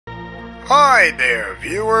Hi there,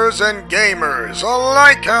 viewers and gamers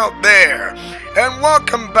alike out there, and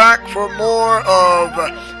welcome back for more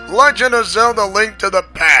of Legend of Zelda: Link to the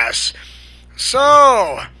Past.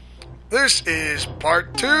 So, this is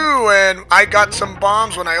part 2, and I got some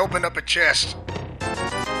bombs when I opened up a chest.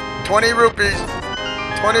 20 rupees,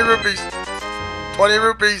 20 rupees, 20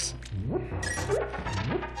 rupees.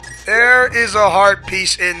 There is a heart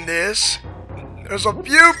piece in this. There's a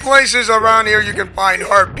few places around here you can find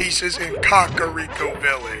heart pieces in Kakariko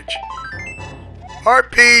Village.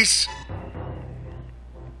 Heart piece.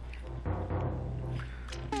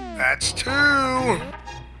 That's 2.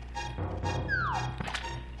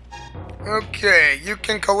 Okay, you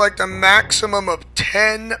can collect a maximum of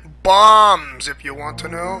 10 bombs if you want to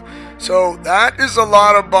know. So that is a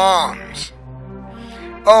lot of bombs.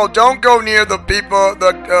 Oh, don't go near the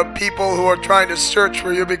people who are trying to search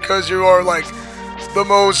for you, because you are like the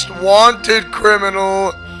most wanted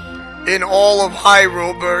criminal in all of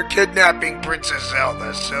Hyrule for kidnapping Princess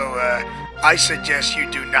Zelda. So I suggest you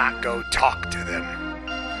do not go talk to them.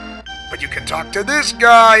 But you can talk to this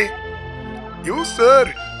guy. You, sir,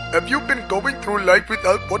 have you been going through life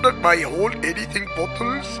without one of my whole anything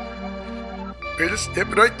bottles? Well,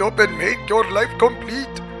 step right up and make your life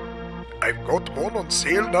complete. I've got one on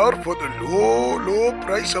sale now for the low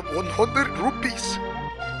price of 100 rupees.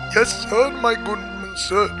 Yes, sir, my good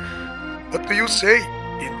sir. What do you say?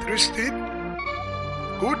 Interested?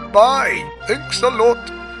 Goodbye. Thanks a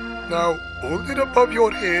lot. Now, hold it above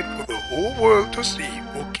your head for the whole world to see,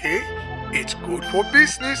 okay? It's good for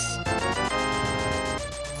business.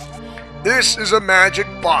 This is a magic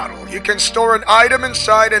bottle. You can store an item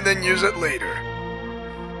inside and then use it later.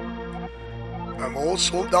 I'm all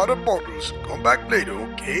sold out of bottles. Come back later,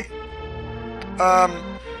 okay?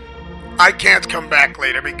 I can't come back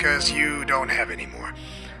later because you don't have any more.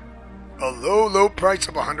 A low price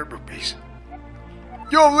of 100 rupees.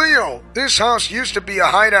 Yo, Leo, this house used to be a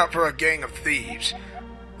hideout for a gang of thieves.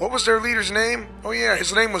 What was their leader's name? Oh yeah,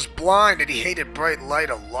 his name was Blind and he hated bright light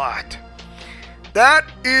a lot. That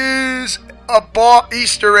is a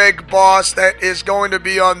Easter egg boss that is going to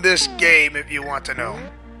be on this game if you want to know.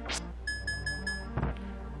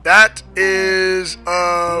 That is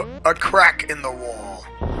a crack in the wall.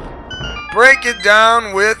 Break it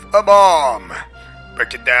down with a bomb.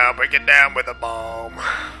 Break it down with a bomb.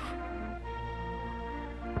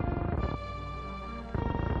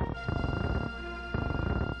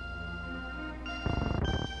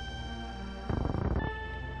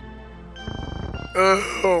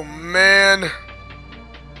 Oh man.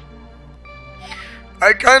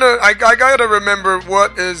 I gotta remember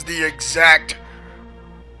what is the exact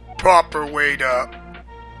proper way to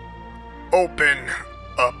open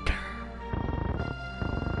up.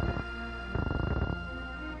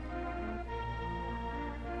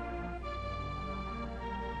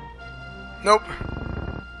 Nope.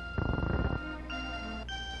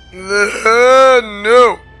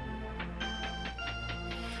 No.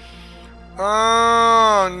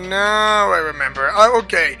 Oh, now I remember.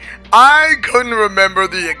 Okay. I couldn't remember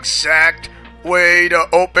the exact way to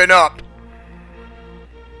open up.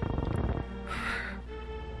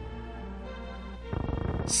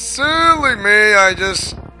 Silly me, I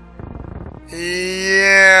just...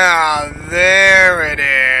 Yeah, there it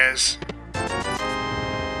is.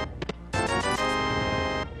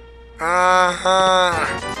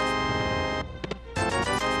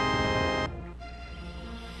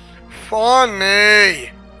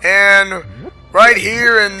 Funny. And right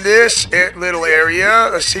here in this little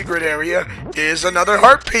area, a secret area, is another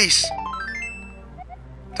heart piece.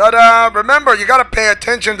 Ta-da! Remember, you gotta pay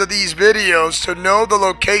attention to these videos to know the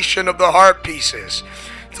location of the heart pieces.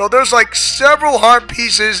 So there's like several heart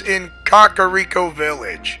pieces in Kakariko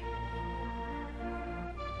Village.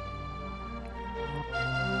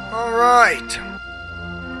 Alright.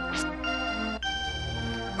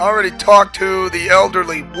 I already talked to the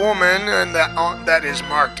elderly woman, and that is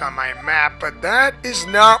marked on my map, but that is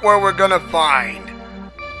not where we're gonna find.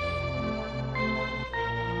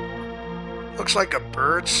 Looks like a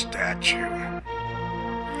bird statue.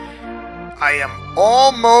 I am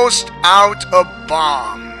almost out of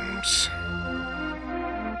bombs.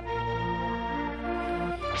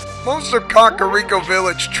 Most of Kakariko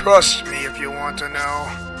Village trusts me, if you want to know.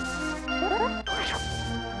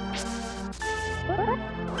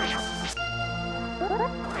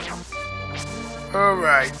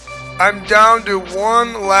 Alright, I'm down to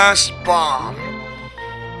one last bomb.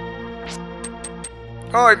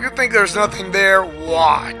 Oh, if you think there's nothing there,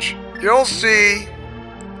 watch. You'll see.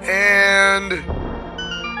 And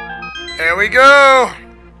there we go.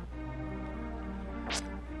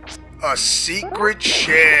 a secret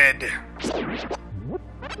shed.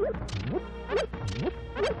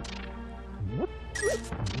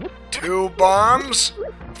 Two bombs,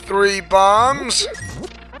 3 bombs,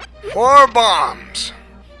 4 bombs,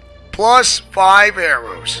 plus 5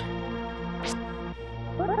 arrows.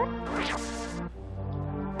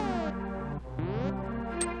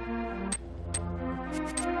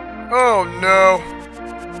 Oh no.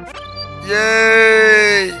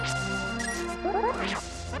 Yay!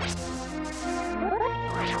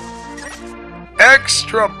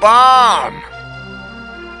 Extra bomb!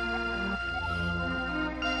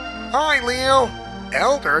 Hi, Leo.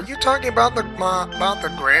 Elder, are you talking about the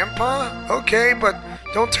grandpa? Okay, but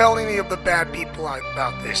don't tell any of the bad people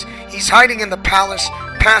about this. He's hiding in the palace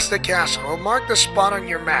past the castle. I'll mark the spot on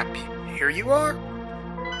your map. Here you are.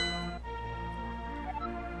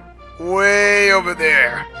 Way over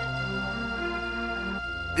there.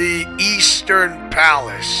 The Eastern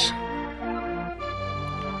Palace.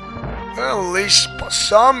 Well, at least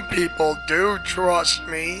some people do trust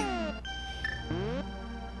me.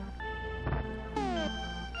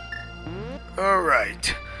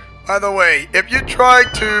 Alright. By the way, if you try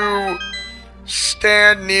to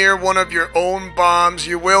stand near one of your own bombs,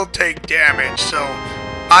 you will take damage. So,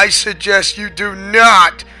 I suggest you do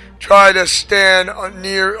not try to stand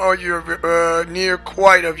near near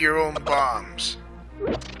quite of your own bombs.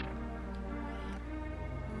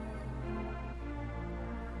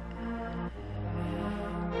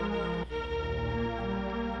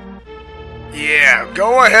 Yeah,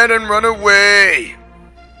 go ahead and run away.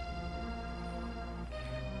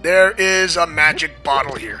 There is a magic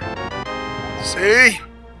bottle here. See?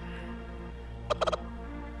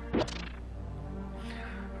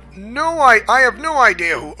 I have no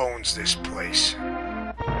idea who owns this place.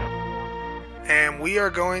 And we are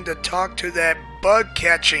going to talk to that bug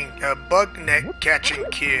net catching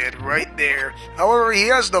kid right there. However, he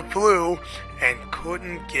has the flu and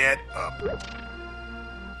couldn't get up.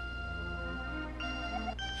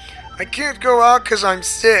 I can't go out because I'm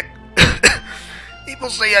sick. People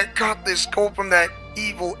say I got this cold from that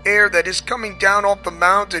evil air that is coming down off the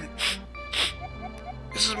mountain.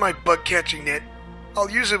 This is my bug catching net. I'll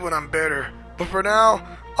use it when I'm better, but for now,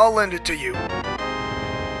 I'll lend it to you.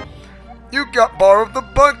 You got borrowed the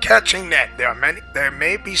bug catching net. There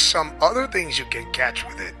may be some other things you can catch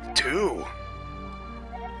with it, too.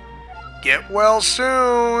 Get well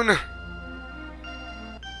soon.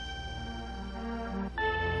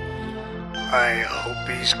 I hope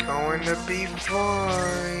he's going to be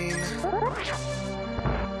fine.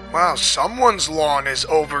 Wow, someone's lawn is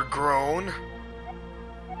overgrown.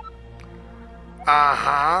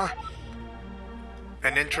 Uh-huh.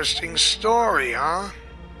 An interesting story, huh?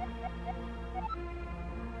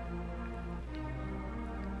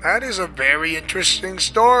 That is a very interesting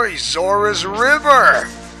story. Zora's River.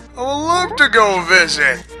 I would love to go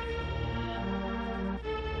visit.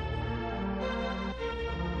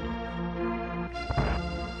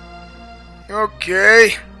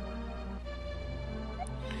 Okay.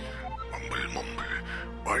 Mumble, mumble.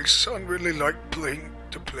 My son really liked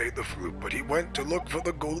to play the flute, but he went to look for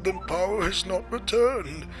the golden power, has not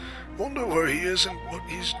returned. Wonder where he is and what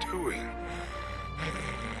he's doing.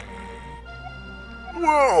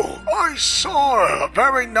 Whoa! I saw her! A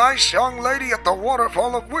very nice young lady at the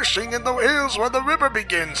waterfall of wishing in the hills where the river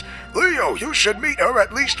begins. Leo, you should meet her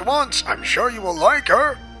at least once. I'm sure you will like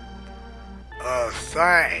her.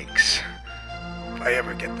 Thanks. If I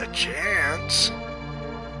ever get the chance.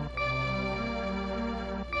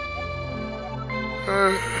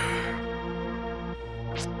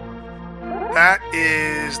 That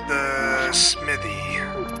is the smithy.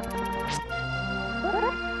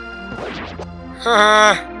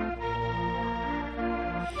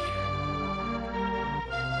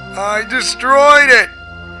 I destroyed it!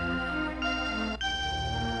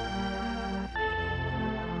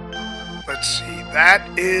 Let's see, that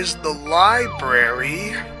is the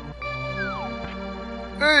library.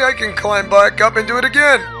 Hey, I can climb back up and do it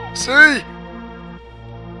again! See?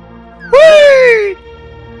 Whee!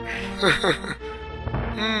 Woo!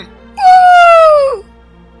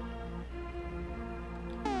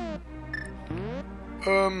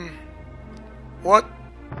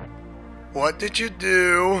 What did you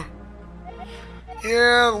do?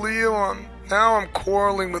 Yeah, Leo, now I'm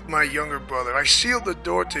quarreling with my younger brother. I sealed the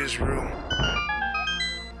door to his room.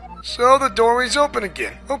 So the doorway's open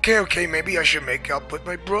again. Okay, maybe I should make up with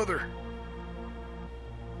my brother.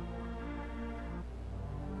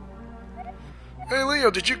 Hey,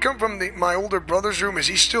 Leo, did you come from my older brother's room? Is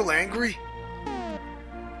he still angry?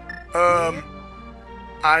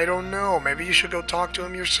 I don't know. Maybe you should go talk to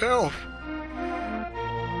him yourself.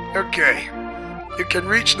 Okay. You can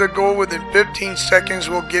reach the goal within 15 seconds.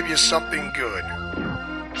 We'll give you something good.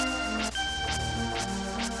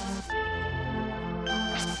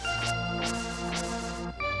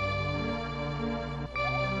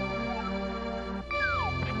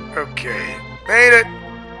 Okay. Made it.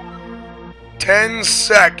 10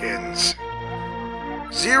 seconds.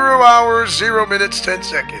 0 hours, 0 minutes, 10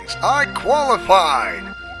 seconds. I qualified.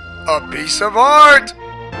 A piece of art.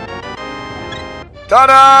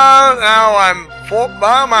 Ta-da! Now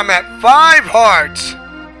I'm at 5 hearts.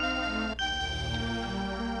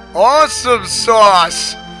 Awesome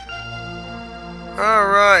sauce.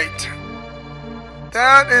 Alright.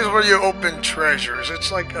 That is where you open treasures.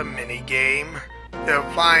 It's like a mini game. To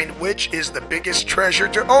find which is the biggest treasure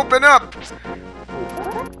to open up.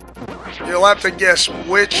 You'll have to guess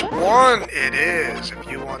which one it is if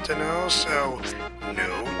you want to know, so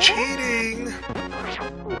no cheating.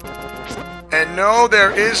 And no,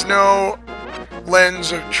 there is no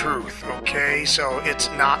lens of truth, okay? So it's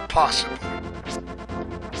not possible.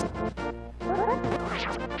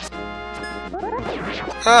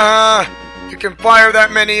 Haha, you can fire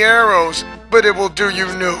that many arrows, but it will do you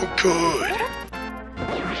no good.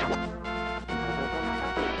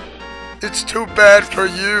 It's too bad for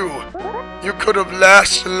you. You could have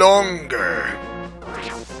lasted longer.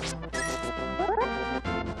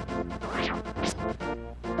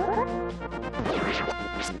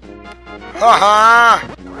 Haha!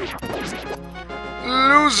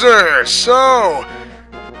 Loser! So,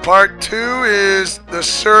 part 2 is the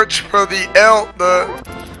search for the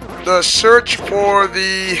search for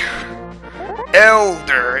the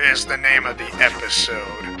Elder is the name of the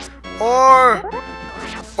episode.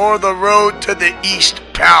 Or the road to the East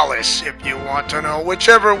Palace, if you want to know,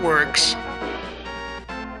 whichever works.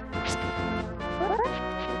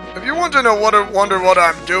 If you want to know wonder what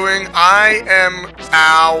I'm doing, I am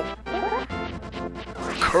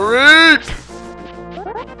creep.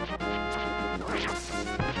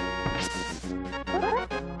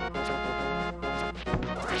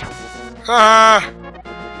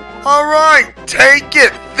 Alright, take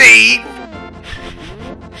it, thief!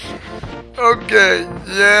 Okay,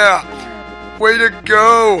 yeah. Way to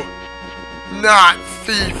go. Not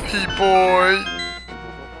thiefy boy.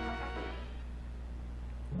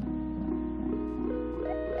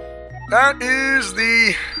 That is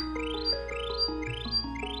the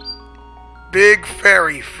big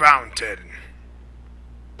fairy fountain.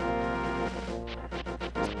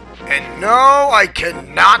 And no, I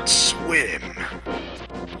cannot swim.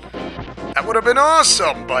 That would have been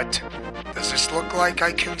awesome, but does this look like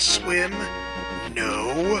I can swim?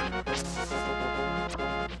 No.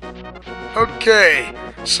 Okay,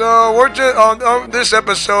 so we're just this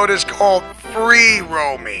episode is called Free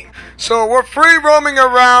Roaming. So we're free roaming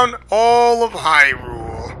around all of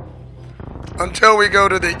Hyrule until we go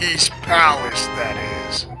to the East Palace, that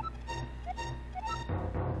is.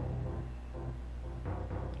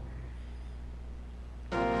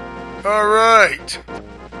 All right.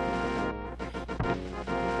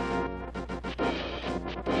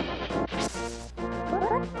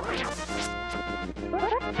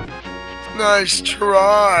 Nice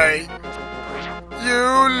try.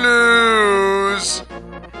 You lose.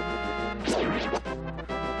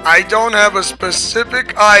 I don't have a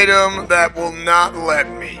specific item that will not let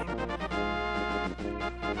me.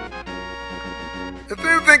 If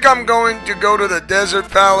you think I'm going to go to the Desert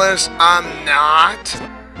Palace, I'm not.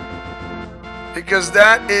 Because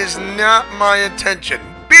that is not my intention.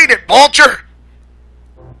 Beat it, vulture!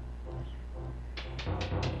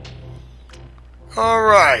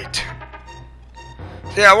 Alright.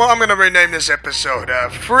 Yeah, well, I'm going to rename this episode.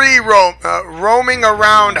 Roaming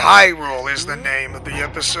Around Hyrule is the name of the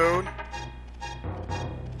episode.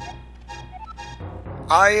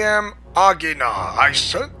 I am Agina. I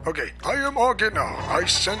am Agina. I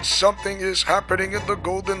sense something is happening in the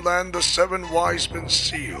Golden Land, the Seven Wise Men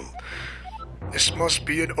seal. This must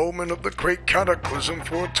be an omen of the great cataclysm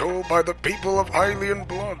foretold by the people of Hylian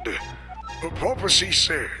blood. The prophecy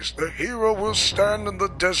says the hero will stand in the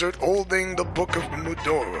desert holding the Book of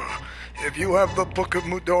Mudora. If you have the Book of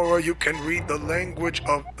Mudora, you can read the language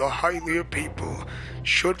of the Hylia people.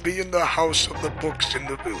 Should be in the house of the books in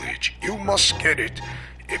the village. You must get it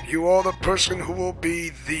if you are the person who will be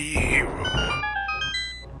the hero.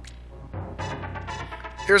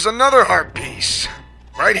 Here's another heart piece.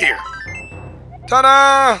 Right here.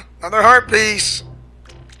 Ta-da! Another heart piece.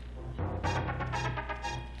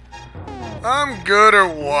 I'm good or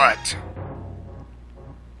what?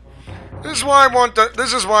 This is why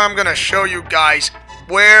I'm gonna show you guys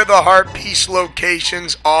where the heart piece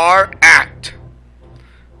locations are at.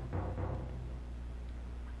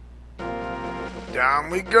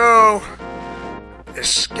 we go.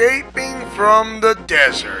 Escaping from the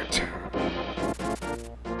desert.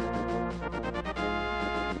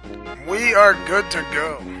 We are good to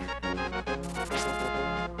go.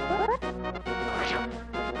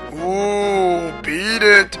 Ooh, beat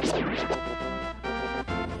it.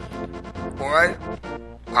 Alright.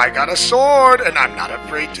 I got a sword and I'm not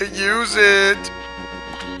afraid to use it.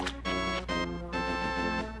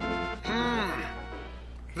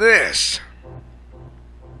 This.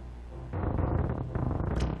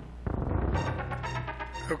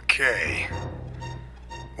 Okay.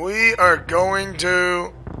 We are going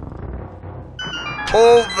to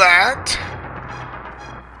pull that.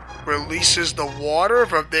 Releases the water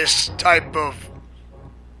from this type of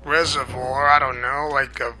reservoir. I don't know,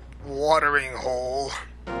 like a watering hole.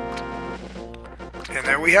 And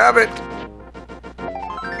there we have it.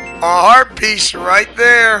 A heart piece right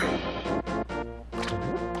there.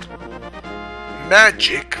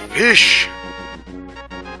 Magic fish.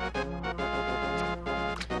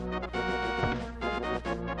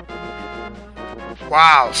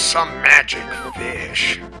 Wow, some magic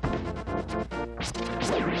fish.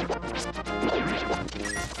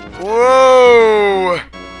 Whoa!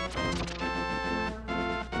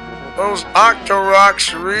 Those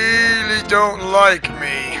Octoroks really don't like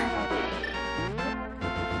me.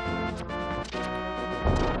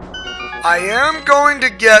 I am going to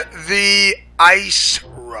get the ice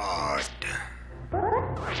rod.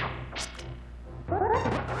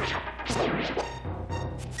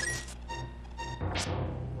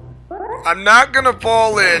 I'm not gonna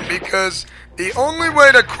fall in because the only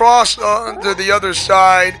way to cross onto the other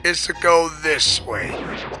side is to go this way.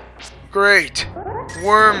 Great.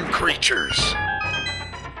 Worm creatures.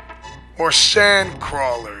 Or sand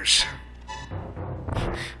crawlers.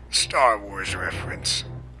 Star Wars reference.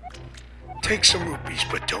 Take some rupees,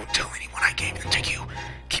 but don't tell anyone I gave them to you.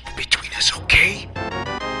 Keep it between us, okay?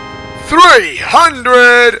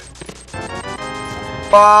 300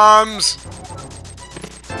 bombs.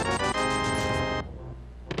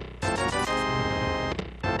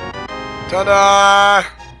 Ta-da!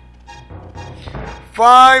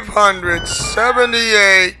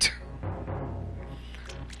 578.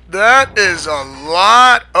 That is a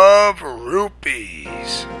lot of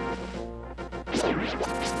rupees.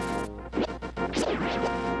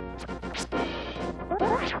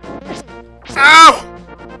 Ow!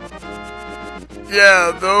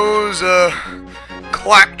 Yeah, those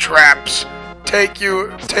clap traps take 2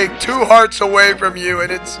 hearts away from you,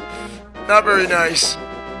 and it's not very nice.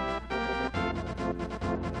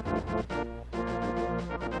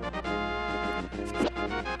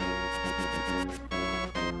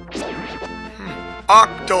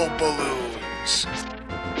 Octo balloons.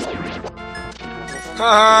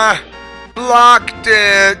 Haha, blocked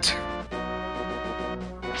it.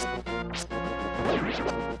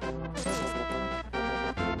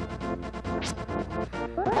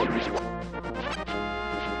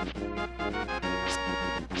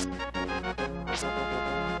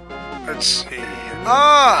 Let's see.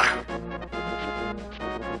 Ah!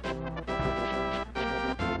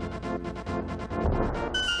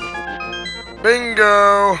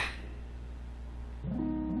 Bingo!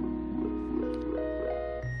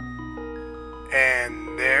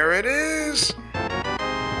 And there it is.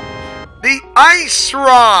 The ice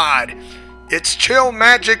rod. Its chill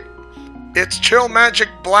magic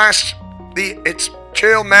blasts the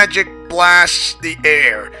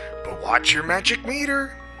air. But watch your magic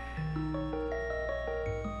meter.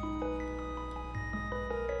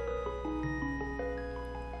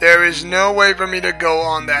 There is no way for me to go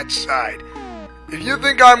on that side. If you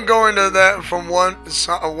think I'm going to that from one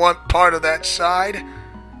part of that side,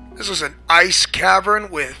 this is an ice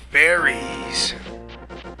cavern with fairies.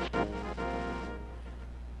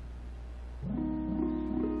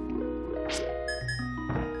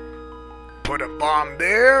 Put a bomb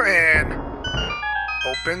there and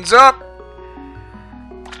opens up.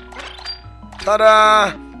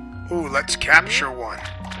 Ta-da! Ooh, let's capture one.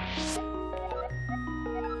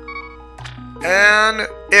 And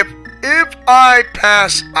if I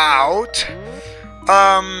pass out,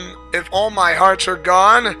 if all my hearts are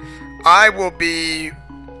gone, I will be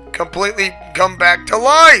completely come back to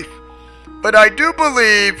life. But I do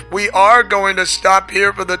believe we are going to stop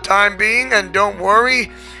here for the time being, and don't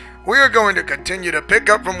worry, we are going to continue to pick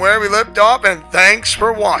up from where we left off, and thanks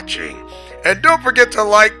for watching. And don't forget to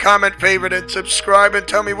like, comment, favorite, and subscribe, and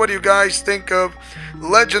tell me what you guys think of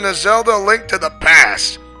Legend of Zelda: Link to the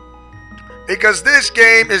Past. Because this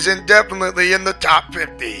game is indefinitely in the top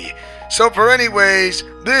 50. So for anyways,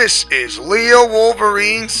 this is Leo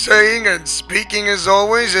Wolverine saying and speaking as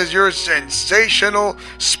always as your sensational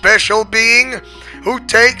special being who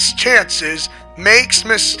takes chances, makes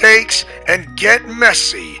mistakes, and get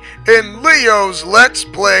messy in Leo's Let's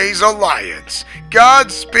Plays Alliance.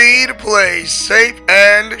 Godspeed, play safe,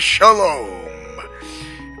 and shalom.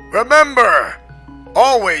 Remember,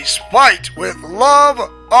 always fight with love,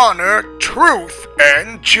 honor, truth,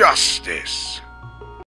 and justice.